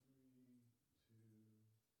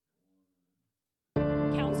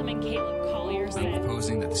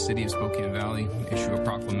proposing that the city of Spokane Valley issue a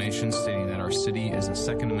proclamation stating that our city is a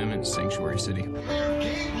Second Amendment sanctuary city.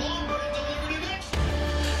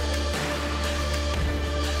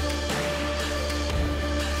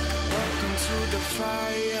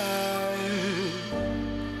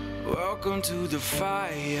 Welcome to the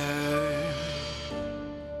fire.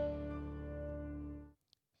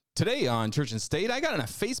 Today on Church and State, I got in a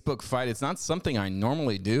Facebook fight. It's not something I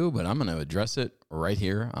normally do, but I'm going to address it right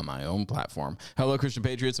here on my own platform. Hello, Christian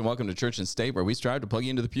Patriots, and welcome to Church and State, where we strive to plug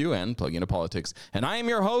you into the pew and plug you into politics. And I am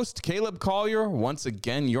your host, Caleb Collier, once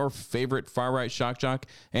again, your favorite far-right shock jock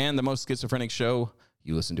and the most schizophrenic show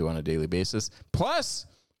you listen to on a daily basis. Plus,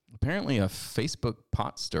 apparently a Facebook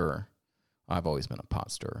pot stirrer. I've always been a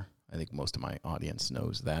pot stirrer. I think most of my audience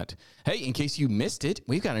knows that. Hey, in case you missed it,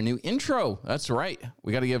 we've got a new intro. That's right.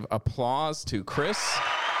 We got to give applause to Chris.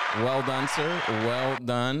 Well done, sir. Well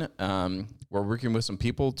done. We're working with some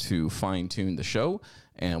people to fine-tune the show,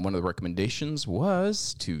 and one of the recommendations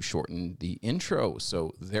was to shorten the intro.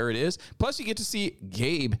 So there it is. Plus, you get to see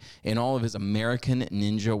Gabe in all of his American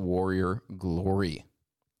Ninja Warrior glory.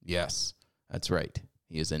 Yes, that's right.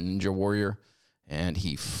 He is a Ninja Warrior, and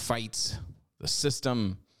he fights the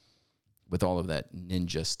system with all of that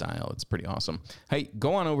ninja style. It's pretty awesome. Hey,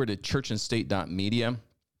 go on over to churchandstate.media.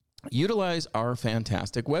 Utilize our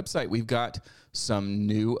fantastic website. We've got some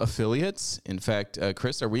new affiliates. In fact,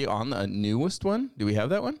 Chris, are we on the newest one? Do we have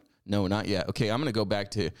that one? No, not yet. Okay, I'm going to go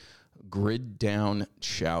back to Grid Down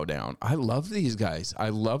Chow Down. I love these guys. I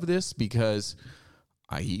love this because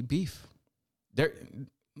I eat beef. Let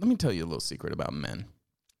me tell you a little secret about men.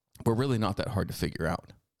 We're really not that hard to figure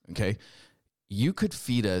out, okay? You could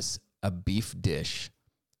feed us a beef dish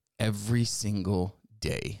every single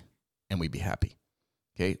day, and we'd be happy.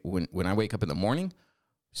 Okay, when I wake up in the morning,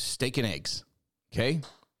 steak and eggs. Okay,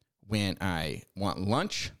 when I want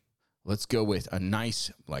lunch, let's go with a nice,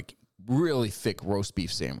 like really thick roast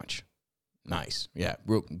beef sandwich. Nice, yeah,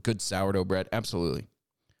 real good sourdough bread, absolutely.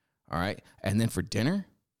 All right, and then for dinner,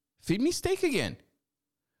 feed me steak again.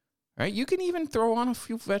 All right, you can even throw on a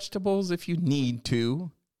few vegetables if you need to.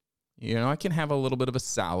 You know, I can have a little bit of a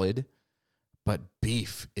salad, but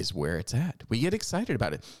beef is where it's at. We get excited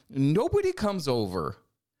about it. Nobody comes over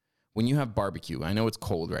when you have barbecue. I know it's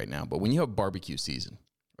cold right now, but when you have barbecue season,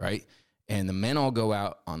 right? And the men all go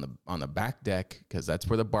out on the back deck because that's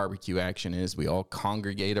where the barbecue action is. We all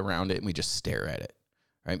congregate around it and we just stare at it,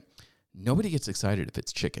 right? Nobody gets excited if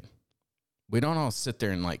it's chicken. We don't all sit there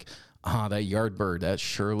and like, that yard bird, that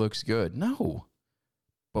sure looks good. No.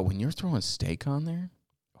 But when you're throwing steak on there,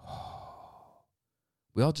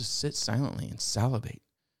 we all just sit silently and salivate.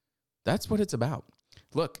 That's what it's about.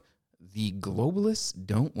 Look, the globalists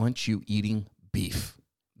don't want you eating beef.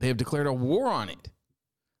 They have declared a war on it.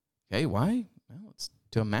 Okay, why? Well, it's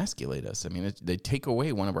to emasculate us. I mean, they take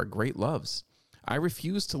away one of our great loves. I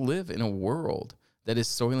refuse to live in a world that is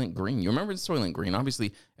Soylent Green. You remember Soylent Green?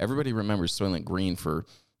 Obviously, everybody remembers Soylent Green for,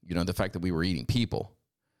 the fact that we were eating people.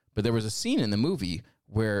 But there was a scene in the movie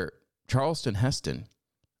where Charleston Heston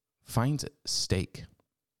finds a steak.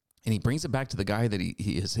 And he brings it back to the guy that he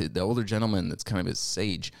is, the older gentleman that's kind of his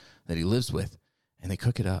sage that he lives with, and they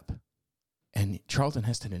cook it up. And Charlton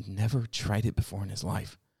Heston had never tried it before in his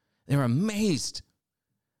life. They were amazed,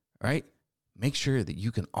 right? Make sure that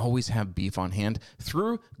you can always have beef on hand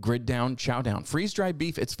through Grid Down Chow Down. Freeze-dried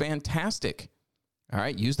beef, it's fantastic. All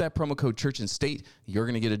right, use that promo code Church and State. You're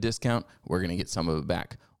going to get a discount. We're going to get some of it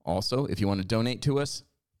back. Also, if you want to donate to us,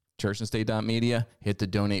 churchandstate.media, hit the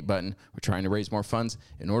donate button. We're trying to raise more funds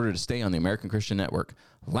in order to stay on the American Christian Network.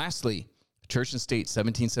 Lastly, Church and State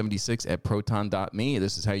 1776 at proton.me.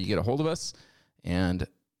 This is how you get a hold of us. And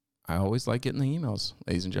I always like getting the emails,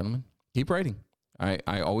 ladies and gentlemen. Keep writing.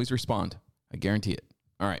 I always respond. I guarantee it.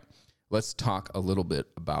 All right, let's talk a little bit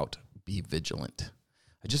about Be Vigilant.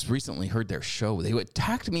 I just recently heard their show. They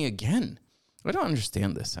attacked me again. I don't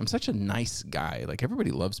understand this. I'm such a nice guy. Like,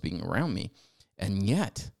 everybody loves being around me. And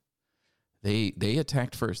yet, they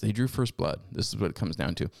attacked first. They drew first blood. This is what it comes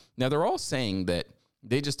down to. Now, they're all saying that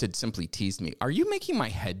they just had simply teased me. Are you making my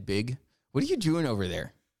head big? What are you doing over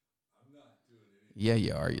there? I'm not doing anything. Yeah,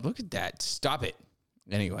 you are. Look at that. Stop it.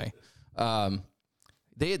 Anyway,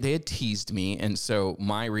 they had teased me, and so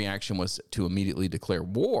my reaction was to immediately declare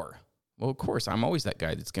war. Well, of course, I'm always that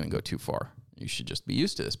guy that's going to go too far. You should just be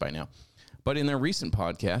used to this by now. But in their recent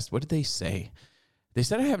podcast, what did they say? They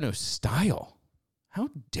said I have no style. How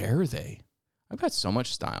dare they? I've got so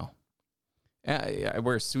much style. I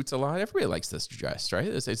wear suits a lot. Everybody likes this dress, right?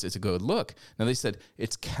 It's a good look. Now, they said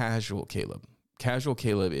it's casual, Caleb. Casual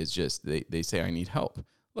Caleb is just, they say I need help.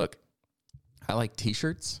 Look, I like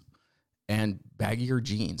T-shirts and baggier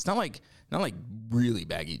jeans. Not not like really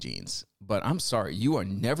baggy jeans, but I'm sorry, you are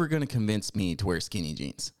never going to convince me to wear skinny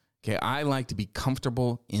jeans. Okay, I like to be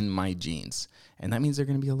comfortable in my jeans, and that means they're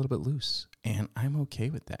going to be a little bit loose, and I'm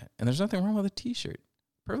okay with that. And there's nothing wrong with a t-shirt.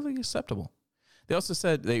 Perfectly acceptable. They also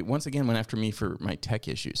said they once again went after me for my tech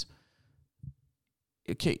issues.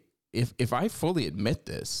 Okay, if I fully admit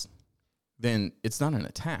this, then it's not an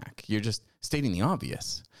attack. You're just stating the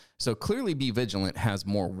obvious. So clearly Be Vigilant has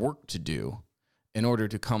more work to do in order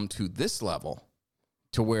to come to this level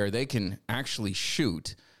to where they can actually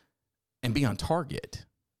shoot and be on target.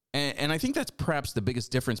 And I think that's perhaps the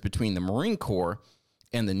biggest difference between the Marine Corps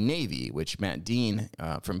and the Navy, which Matt Dean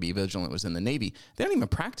from Be Vigilant was in the Navy. They don't even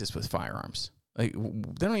practice with firearms. Like,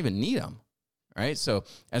 they don't even need them, right? So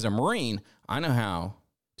as a Marine, I know how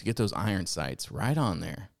to get those iron sights right on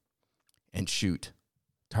there and shoot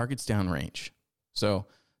targets downrange. So,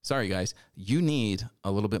 sorry, guys, you need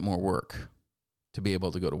a little bit more work to be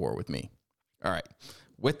able to go to war with me. All right,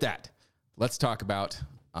 with that, let's talk about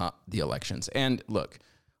the elections. And look,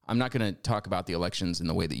 I'm not going to talk about the elections in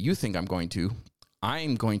the way that you think I'm going to.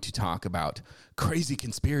 I'm going to talk about crazy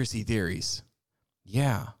conspiracy theories.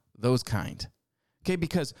 Yeah, those kind. Okay,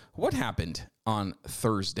 because what happened on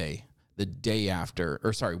Wednesday, the day after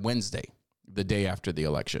the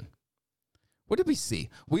election? What did we see?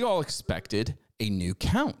 We all expected a new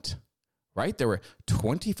count, right? There were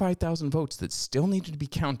 25,000 votes that still needed to be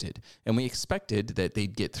counted, and we expected that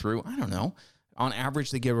they'd get through, I don't know, on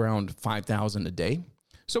average they get around 5,000 a day.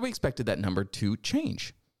 So we expected that number to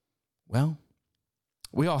change. Well,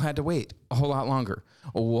 we all had to wait a whole lot longer.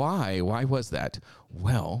 Why? Why was that?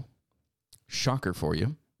 Well, shocker for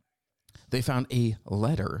you. They found a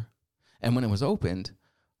letter, and when it was opened,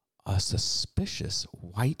 a suspicious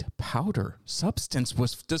white powder substance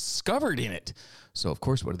was discovered in it. So, of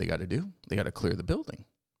course, what do they got to do? They got to clear the building.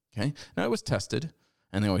 Okay. Now, it was tested,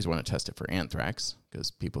 and they always want to test it for anthrax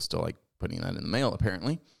because people still like putting that in the mail,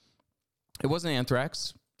 apparently. It wasn't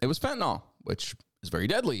anthrax. It was fentanyl, which is very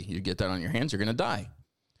deadly. You get that on your hands, you're going to die.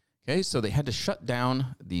 Okay, so they had to shut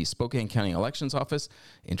down the Spokane County Elections Office.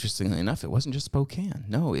 Interestingly enough, it wasn't just Spokane.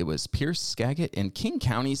 No, it was Pierce, Skagit, and King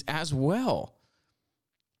counties as well.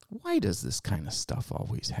 Why does this kind of stuff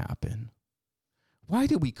always happen? Why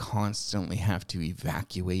do we constantly have to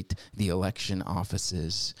evacuate the election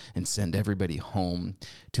offices and send everybody home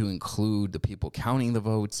to include the people counting the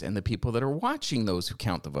votes and the people that are watching those who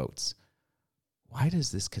count the votes? Why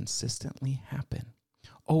does this consistently happen?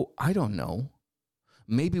 Oh, I don't know.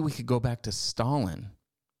 Maybe we could go back to Stalin.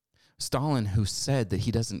 Stalin, who said that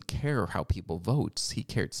he doesn't care how people vote. He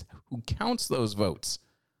cares who counts those votes.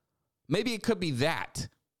 Maybe it could be that.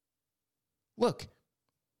 Look,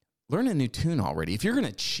 learn a new tune already. If you're going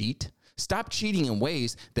to cheat, stop cheating in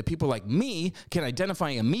ways that people like me can identify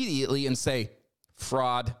immediately and say,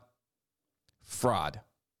 fraud, fraud.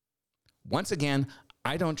 Once again,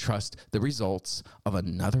 I don't trust the results of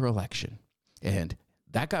another election. And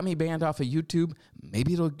that got me banned off of YouTube.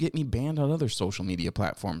 Maybe it'll get me banned on other social media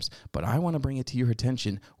platforms. But I want to bring it to your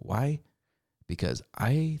attention. Why? Because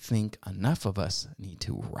I think enough of us need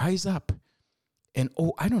to rise up and,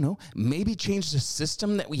 I don't know, maybe change the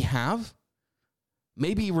system that we have.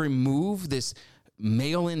 Maybe remove this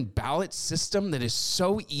mail-in ballot system that is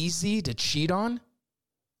so easy to cheat on.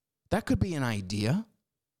 That could be an idea.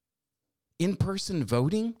 In-person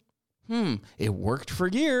voting? It worked for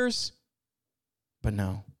years. But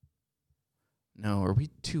no, are we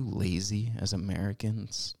too lazy as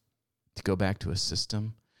Americans to go back to a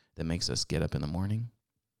system that makes us get up in the morning,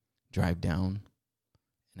 drive down,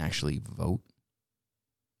 and actually vote?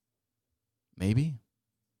 Maybe.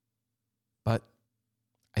 But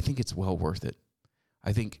I think it's well worth it.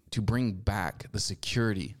 I think to bring back the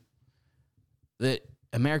security that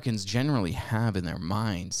Americans generally have in their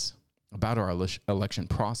minds about our election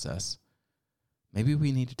process, maybe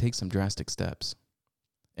we need to take some drastic steps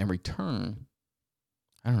and return,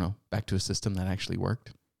 back to a system that actually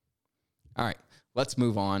worked. All right, let's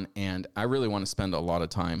move on. And I really want to spend a lot of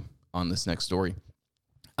time on this next story.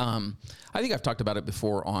 I think I've talked about it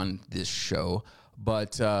before on this show,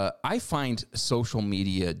 but I find social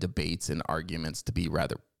media debates and arguments to be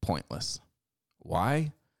rather pointless.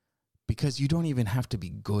 Why? Because you don't even have to be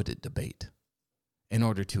good at debate in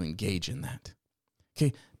order to engage in that.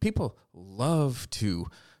 Okay, people love to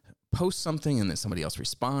post something and then somebody else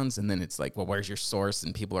responds, and then it's like, well, where's your source?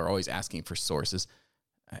 And people are always asking for sources.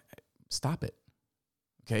 Stop it.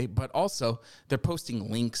 Okay, but also they're posting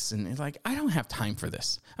links, and it's like, I don't have time for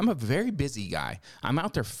this. I'm a very busy guy. I'm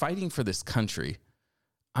out there fighting for this country.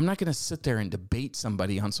 I'm not going to sit there and debate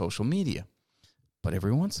somebody on social media. But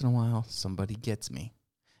every once in a while, somebody gets me.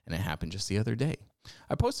 And it happened just the other day.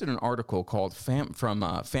 I posted an article called from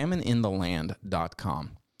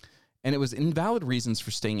famineintheland.com, and it was invalid reasons for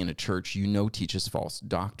staying in a church you know teaches false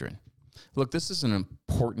doctrine. Look, this is an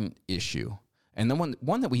important issue, and the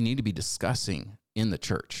one that we need to be discussing in the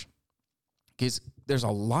church. Because there's a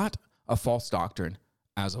lot of false doctrine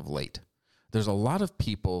as of late. There's a lot of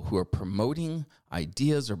people who are promoting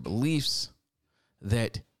ideas or beliefs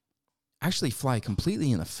that actually fly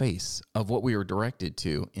completely in the face of what we were directed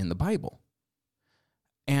to in the Bible.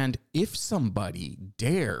 And if somebody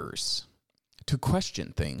dares to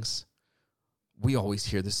question things, we always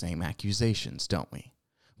hear the same accusations, don't we?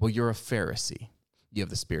 Well, you're a Pharisee. You have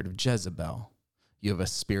the spirit of Jezebel. You have a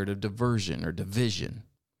spirit of diversion or division.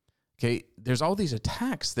 Okay, there's all these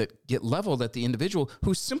attacks that get leveled at the individual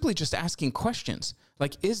who's simply just asking questions.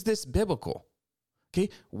 Like, is this biblical? Okay,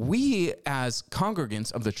 we as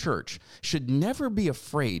congregants of the church should never be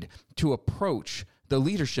afraid to approach the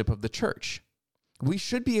leadership of the church. We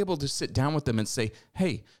should be able to sit down with them and say,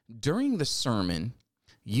 hey, during the sermon,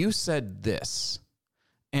 you said this.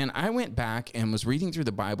 And I went back and was reading through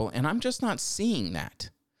the Bible, and I'm just not seeing that.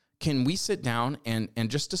 Can we sit down and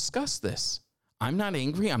just discuss this? I'm not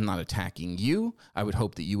angry. I'm not attacking you. I would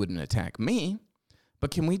hope that you wouldn't attack me.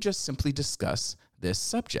 But can we just simply discuss this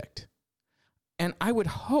subject? And I would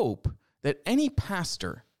hope that any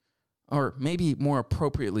pastor, or maybe more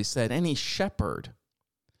appropriately said, any shepherd,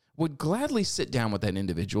 would gladly sit down with that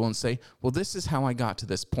individual and say, well, this is how I got to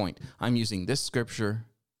this point. I'm using this scripture.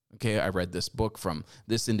 Okay, I read this book from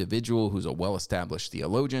this individual who's a well-established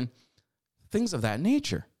theologian. Things of that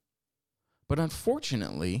nature. But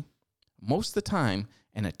unfortunately, most of the time,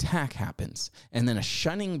 an attack happens, and then a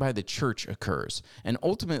shunning by the church occurs. And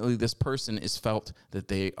ultimately, this person is felt that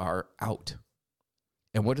they are out.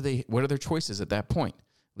 And what are their choices at that point?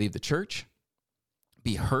 Leave the church?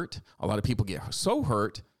 Be hurt? A lot of people get so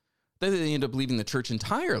hurt that they end up leaving the church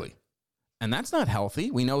entirely. And that's not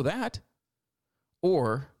healthy. We know that.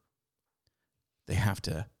 Or they have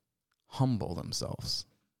to humble themselves,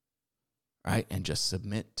 right? And just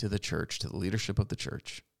submit to the church, to the leadership of the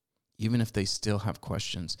church, even if they still have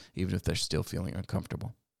questions, even if they're still feeling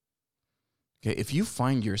uncomfortable. Okay, if you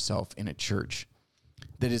find yourself in a church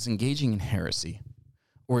that is engaging in heresy,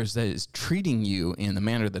 or that is treating you in the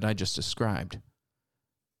manner that I just described,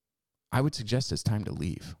 I would suggest it's time to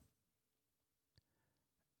leave.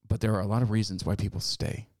 But there are a lot of reasons why people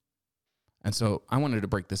stay. And so I wanted to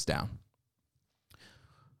break this down.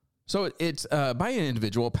 So it's by an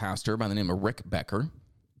individual pastor by the name of Rick Becker.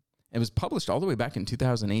 It was published all the way back in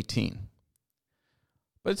 2018.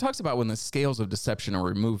 But it talks about when the scales of deception are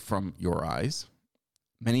removed from your eyes,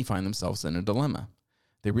 many find themselves in a dilemma.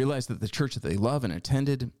 They realize that the church that they love and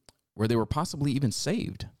attended, where they were possibly even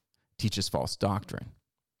saved, teaches false doctrine.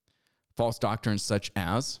 False doctrines such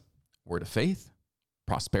as word of faith,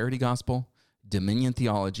 prosperity gospel, dominion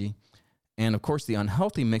theology, and of course the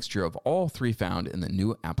unhealthy mixture of all three found in the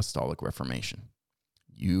New Apostolic Reformation.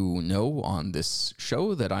 You know on this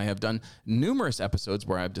show that I have done numerous episodes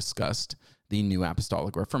where I've discussed the New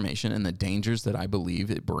Apostolic Reformation and the dangers that I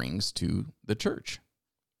believe it brings to the church.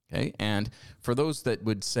 Okay, and for those that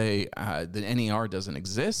would say that NAR doesn't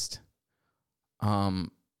exist,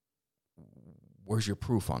 where's your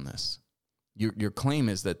proof on this? Your claim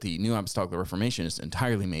is that the New Apostolic Reformation is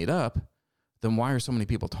entirely made up. Then why are so many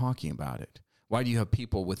people talking about it? Why do you have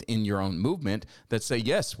people within your own movement that say,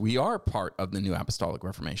 yes, we are part of the New Apostolic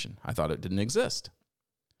Reformation? I thought it didn't exist.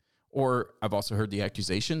 Or I've also heard the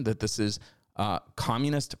accusation that this is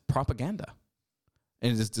communist propaganda.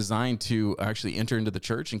 And it is designed to actually enter into the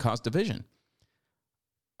church and cause division.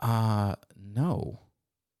 No,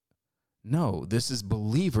 this is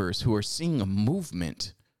believers who are seeing a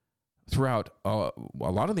movement throughout a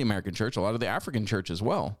lot of the American church, a lot of the African church as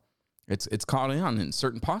well. It's caught on in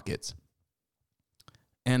certain pockets.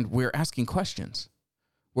 And we're asking questions.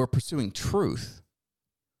 We're pursuing truth.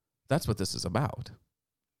 That's what this is about.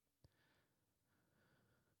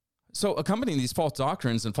 So accompanying these false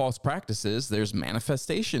doctrines and false practices, there's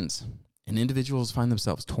manifestations, and individuals find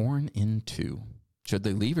themselves torn in two. Should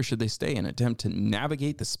they leave or should they stay and attempt to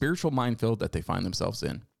navigate the spiritual minefield that they find themselves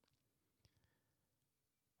in?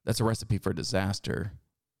 That's a recipe for disaster.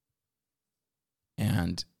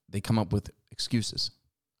 And they come up with excuses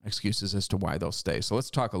as to why they'll stay. So let's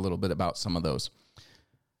talk a little bit about some of those.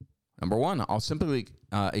 Number one, I'll simply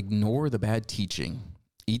ignore the bad teaching.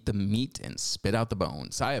 Eat the meat and spit out the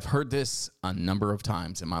bones. I have heard this a number of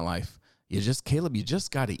times in my life. Caleb, you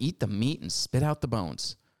just got to eat the meat and spit out the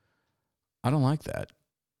bones. I don't like that.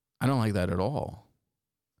 I don't like that at all.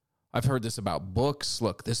 I've heard this about books.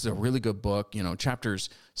 Look, this is a really good book. Chapters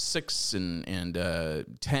 6 and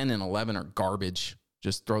 10 and 11 are garbage.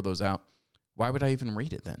 Just throw those out. Why would I even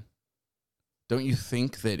read it then? Don't you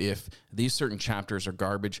think that if these certain chapters are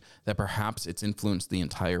garbage, that perhaps it's influenced the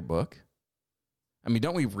entire book? I mean,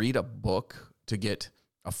 don't we read a book to get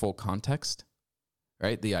a full context,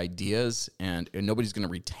 right? The ideas, and nobody's going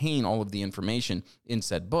to retain all of the information in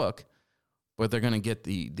said book, but they're going to get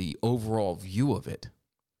the overall view of it.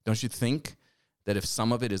 Don't you think that if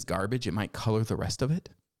some of it is garbage, it might color the rest of it?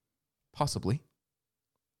 Possibly.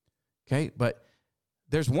 Okay, but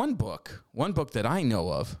there's one book that I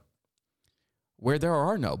know of where there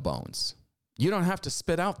are no bones. You don't have to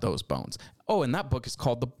spit out those bones. Oh, and that book is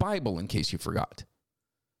called the Bible, in case you forgot.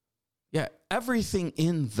 Yeah, everything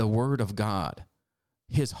in the Word of God,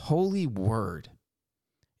 His holy Word,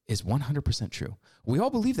 is 100% true. We all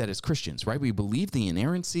believe that as Christians, right? We believe the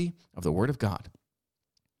inerrancy of the Word of God.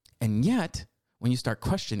 And yet, when you start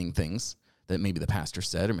questioning things that maybe the pastor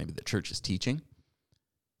said or maybe the church is teaching,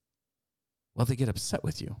 well, they get upset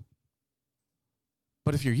with you.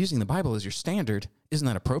 But if you're using the Bible as your standard, isn't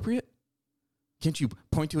that appropriate? Can't you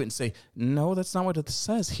point to it and say, no, that's not what it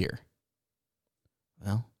says here?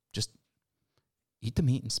 Well, just eat the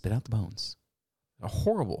meat and spit out the bones. A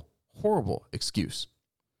horrible, horrible excuse.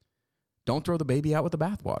 Don't throw the baby out with the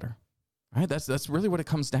bathwater. Right? That's really what it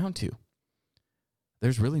comes down to.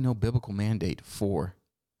 There's really no biblical mandate for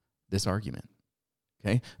this argument.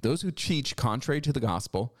 Okay? Those who teach contrary to the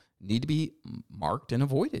gospel need to be marked and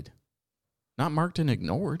avoided, not marked and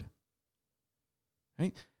ignored.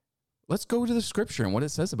 Right? Let's go to the scripture and what it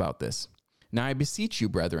says about this. Now I beseech you,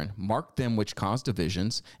 brethren, mark them which cause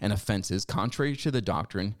divisions and offenses contrary to the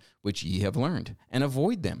doctrine which ye have learned, and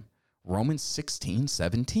avoid them. Romans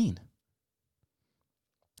 16:17.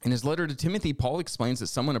 In his letter to Timothy, Paul explains that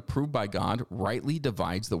someone approved by God rightly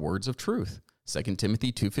divides the words of truth. 2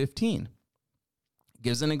 Timothy 2:15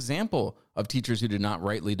 gives an example of teachers who did not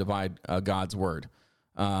rightly divide God's word,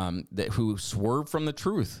 who swerved from the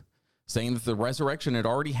truth, saying that the resurrection had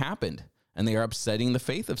already happened, and they are upsetting the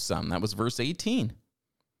faith of some. That was verse 18.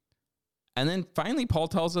 And then finally, Paul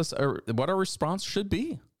tells us what our response should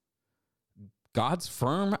be. God's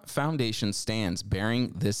firm foundation stands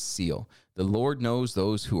bearing this seal. The Lord knows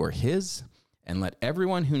those who are his, and let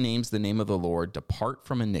everyone who names the name of the Lord depart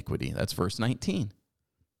from iniquity. That's verse 19.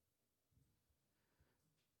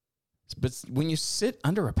 But when you sit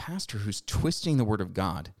under a pastor who's twisting the word of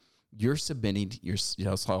God, you're submitting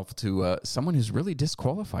yourself to someone who's really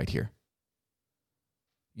disqualified here.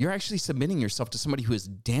 You're actually submitting yourself to somebody who is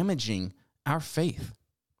damaging our faith.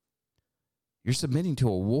 You're submitting to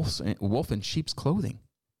a wolf in sheep's clothing.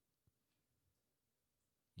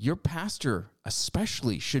 Your pastor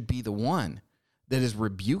especially should be the one that is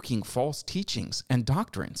rebuking false teachings and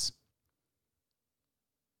doctrines.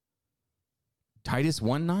 Titus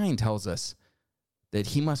 1:9 tells us that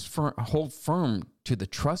he must hold firm to the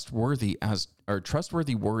trustworthy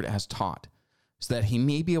word as taught, so that he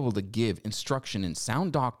may be able to give instruction in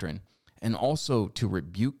sound doctrine and also to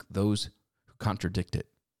rebuke those who contradict it.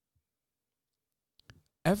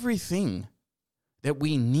 Everything that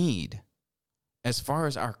we need as far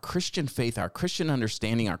as our Christian faith, our Christian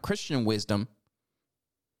understanding, our Christian wisdom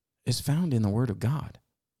is found in the Word of God.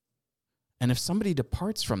 And if somebody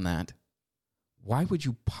departs from that, why would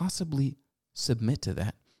you possibly submit to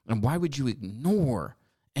that? And why would you ignore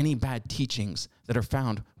any bad teachings that are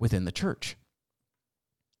found within the church?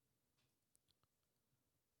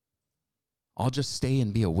 I'll just stay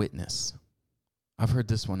and be a witness. I've heard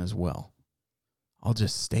this one as well. I'll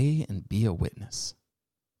just stay and be a witness.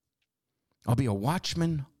 I'll be a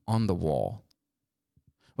watchman on the wall.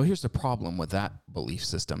 Well, here's the problem with that belief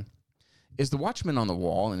system. Is the watchman on the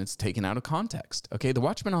wall, and it's taken out of context. Okay, the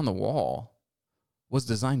watchman on the wall was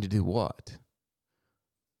designed to do what?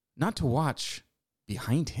 Not to watch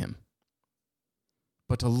behind him,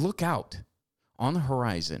 but to look out on the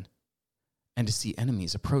horizon and to see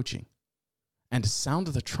enemies approaching, and to sound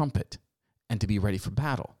the trumpet and to be ready for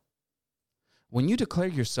battle. When you declare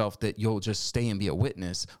yourself that you'll just stay and be a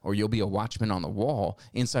witness, or you'll be a watchman on the wall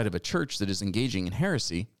inside of a church that is engaging in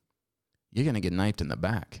heresy, you're going to get knifed in the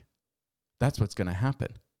back. That's what's going to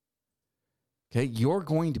happen. Okay, you're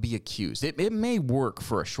going to be accused. It may work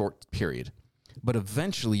for a short period, but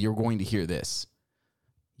eventually you're going to hear this.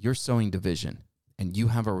 You're sowing division, and you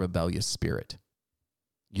have a rebellious spirit.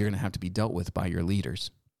 You're going to have to be dealt with by your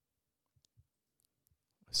leaders.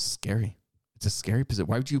 It's scary. It's a scary position.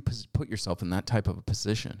 Why would you put yourself in that type of a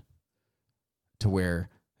position to where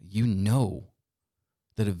you know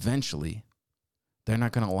that eventually they're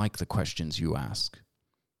not going to like the questions you ask?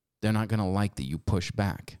 They're not going to like that you push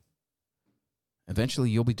back. eventually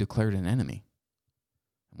you'll be declared an enemy.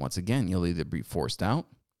 And once again, you'll either be forced out,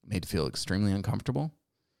 made to feel extremely uncomfortable,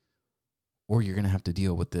 or you're going to have to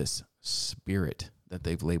deal with this spirit that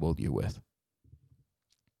they've labeled you with.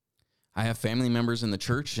 I have family members in the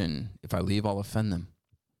church, and if I leave, I'll offend them.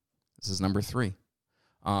 This is number 3.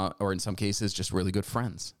 Or in some cases, just really good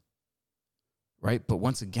friends. Right? But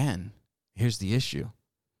once again, here's the issue.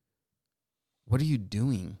 What are you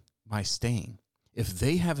doing by staying? If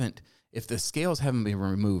the scales haven't been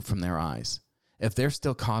removed from their eyes, if they're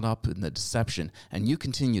still caught up in the deception and you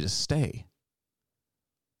continue to stay,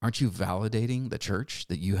 aren't you validating the church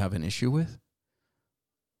that you have an issue with?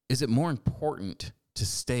 Is it more important to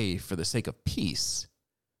stay for the sake of peace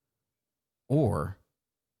or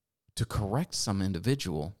to correct some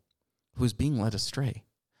individual who is being led astray?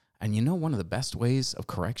 And you know, one of the best ways of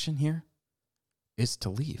correction here is to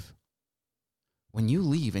leave. When you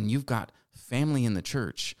leave and you've got family in the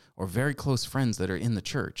church or very close friends that are in the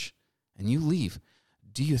church and you leave,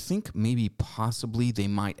 do you think maybe possibly they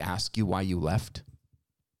might ask you why you left?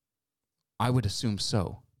 I would assume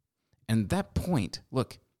so. And at that point,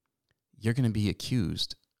 look, you're going to be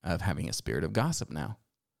accused of having a spirit of gossip now.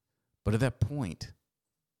 But at that point,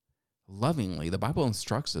 lovingly, the Bible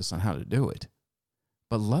instructs us on how to do it,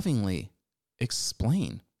 but lovingly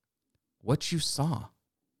explain what you saw.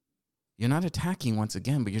 You're not attacking once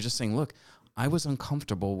again, but you're just saying, look, I was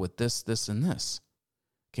uncomfortable with this, this, and this.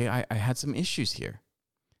 Okay, I had some issues here.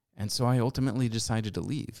 And so I ultimately decided to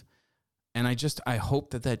leave. And I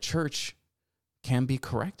hope that church can be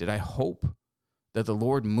corrected. I hope that the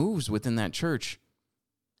Lord moves within that church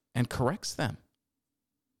and corrects them.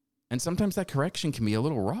 And sometimes that correction can be a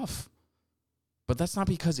little rough. But that's not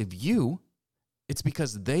because of you. It's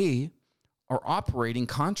because they are operating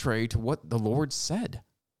contrary to what the Lord said.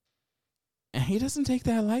 And he doesn't take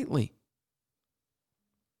that lightly.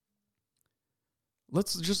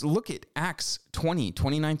 Let's just look at Acts 20,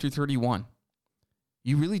 29 through 31.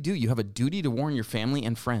 You really do. You have a duty to warn your family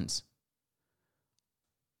and friends.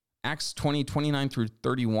 Acts 20, 29 through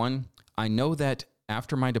 31. I know that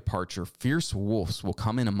after my departure, fierce wolves will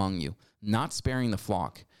come in among you, not sparing the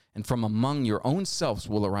flock. And from among your own selves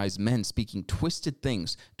will arise men speaking twisted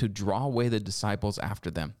things to draw away the disciples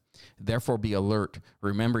after them. Therefore be alert,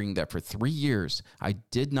 remembering that for 3 years I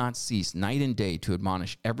did not cease night and day to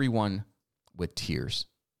admonish everyone with tears.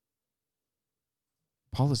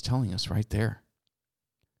 Paul is telling us right there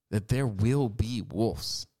that there will be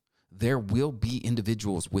wolves. There will be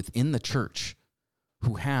individuals within the church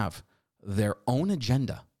who have their own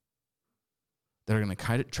agenda that are going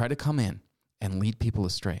to try to come in and lead people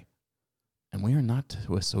astray. And we are not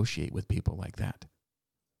to associate with people like that.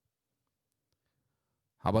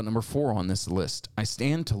 How about number 4 on this list? I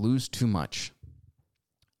stand to lose too much.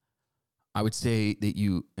 I would say that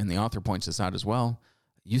you, and the author points this out as well,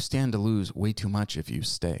 you stand to lose way too much if you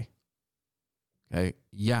stay. Okay?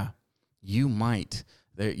 Yeah, you might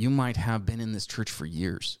have been in this church for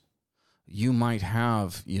years. You might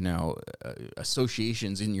have,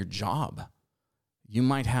 associations in your job. You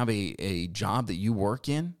might have a job that you work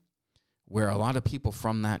in where a lot of people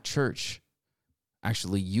from that church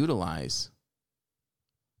actually utilize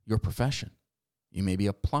your profession. You may be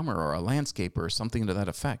a plumber or a landscaper or something to that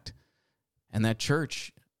effect. And that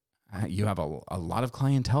church, you have a lot of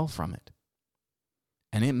clientele from it.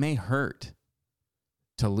 And it may hurt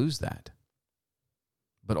to lose that.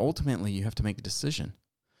 But ultimately, you have to make a decision.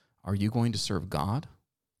 Are you going to serve God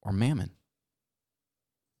or mammon?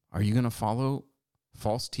 Are you going to follow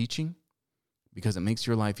false teaching because it makes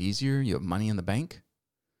your life easier, you have money in the bank?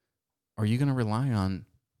 Or are you going to rely on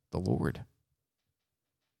the Lord?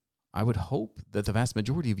 I would hope that the vast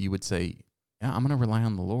majority of you would say, yeah, I'm going to rely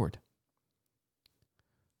on the Lord.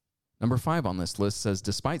 Number 5 on this list says,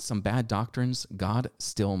 despite some bad doctrines, God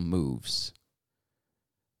still moves.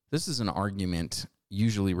 This is an argument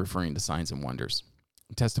usually referring to signs and wonders.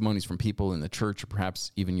 Testimonies from people in the church, or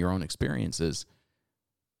perhaps even your own experiences.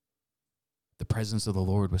 The presence of the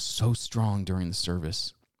Lord was so strong during the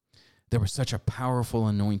service. There was such a powerful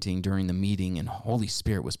anointing during the meeting, and Holy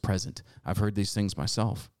Spirit was present. I've heard these things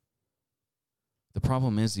myself. The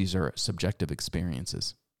problem is these are subjective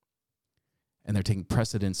experiences, and they're taking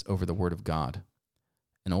precedence over the Word of God.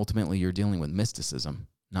 And ultimately, you're dealing with mysticism,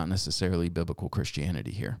 not necessarily biblical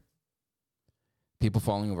Christianity here. People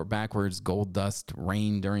falling over backwards, gold dust,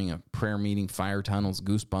 rain during a prayer meeting, fire tunnels,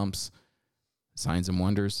 goosebumps, signs and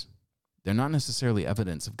wonders. They're not necessarily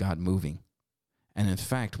evidence of God moving. And in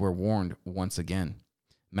fact, we're warned once again.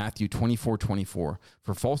 Matthew 24:24,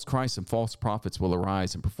 for false Christs and false prophets will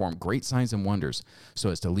arise and perform great signs and wonders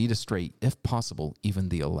so as to lead astray, if possible, even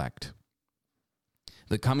the elect.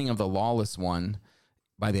 The coming of the lawless one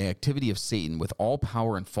by the activity of Satan with all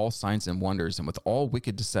power and false signs and wonders and with all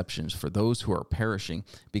wicked deceptions for those who are perishing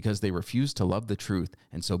because they refuse to love the truth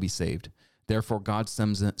and so be saved. Therefore, God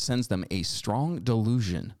sends them a strong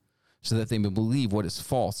delusion so that they may believe what is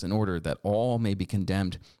false in order that all may be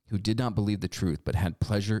condemned who did not believe the truth but had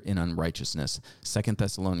pleasure in unrighteousness. 2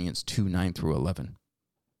 Thessalonians 2, 9 through 11.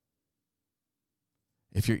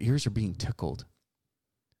 If your ears are being tickled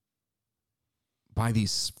by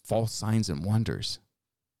these false signs and wonders,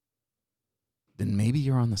 then maybe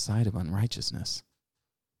you're on the side of unrighteousness.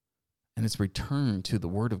 And it's return to the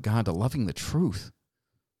Word of God, to loving the truth.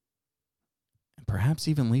 And perhaps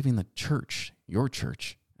even leaving the church, your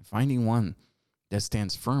church, and finding one that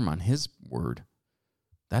stands firm on His Word.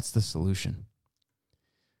 That's the solution.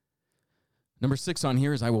 Number 6 on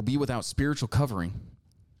here is I will be without spiritual covering.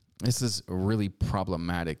 This is really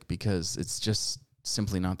problematic because it's just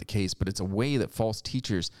simply not the case, but it's a way that false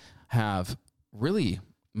teachers have really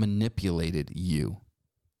manipulated you.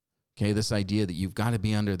 Okay, this idea that you've got to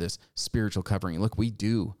be under this spiritual covering. Look, we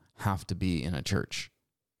do have to be in a church.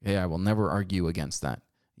 Okay, I will never argue against that.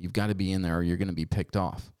 You've got to be in there or you're going to be picked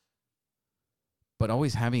off. But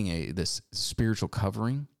always having this spiritual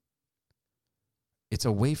covering, it's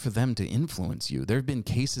a way for them to influence you. There have been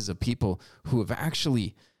cases of people who have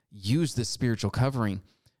actually used this spiritual covering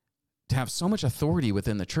to have so much authority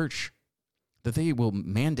within the church that they will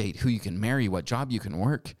mandate who you can marry, what job you can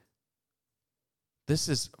work. This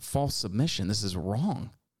is false submission. This is wrong.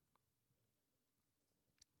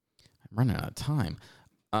 I'm running out of time.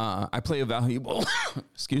 I play a valuable,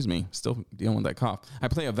 excuse me, still dealing with that cough. I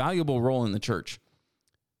play a valuable role in the church.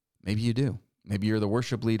 Maybe you do. Maybe you're the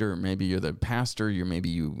worship leader. Maybe you're the pastor. Maybe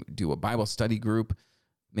you do a Bible study group.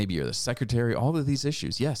 Maybe you're the secretary. All of these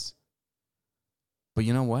issues, yes. But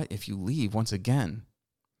you know what? If you leave, once again,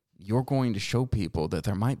 you're going to show people that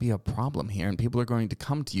there might be a problem here, and people are going to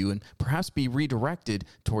come to you and perhaps be redirected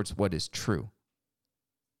towards what is true.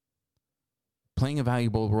 Playing a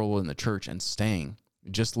valuable role in the church and staying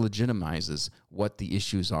just legitimizes what the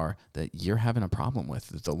issues are that you're having a problem with,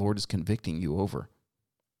 that the Lord is convicting you over.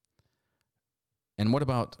 And what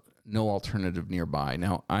about no alternative nearby?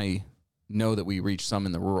 Now, I know that we reach some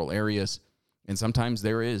in the rural areas, and sometimes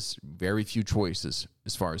there is very few choices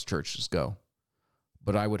as far as churches go.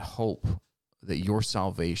 But I would hope that your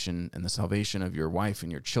salvation and the salvation of your wife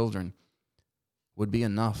and your children would be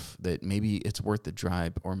enough that maybe it's worth the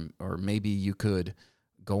drive, or maybe you could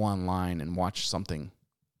go online and watch something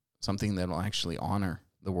that will actually honor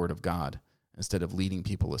the Word of God instead of leading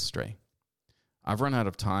people astray. I've run out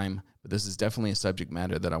of time, but this is definitely a subject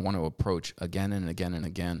matter that I want to approach again and again and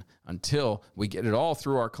again until we get it all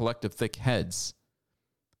through our collective thick heads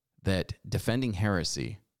that defending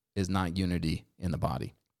heresy is not unity in the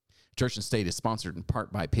body. Church and State is sponsored in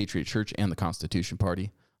part by Patriot Church and the Constitution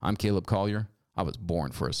Party. I'm Caleb Collier. I was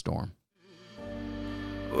born for a storm.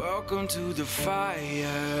 Welcome to the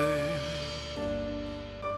fire.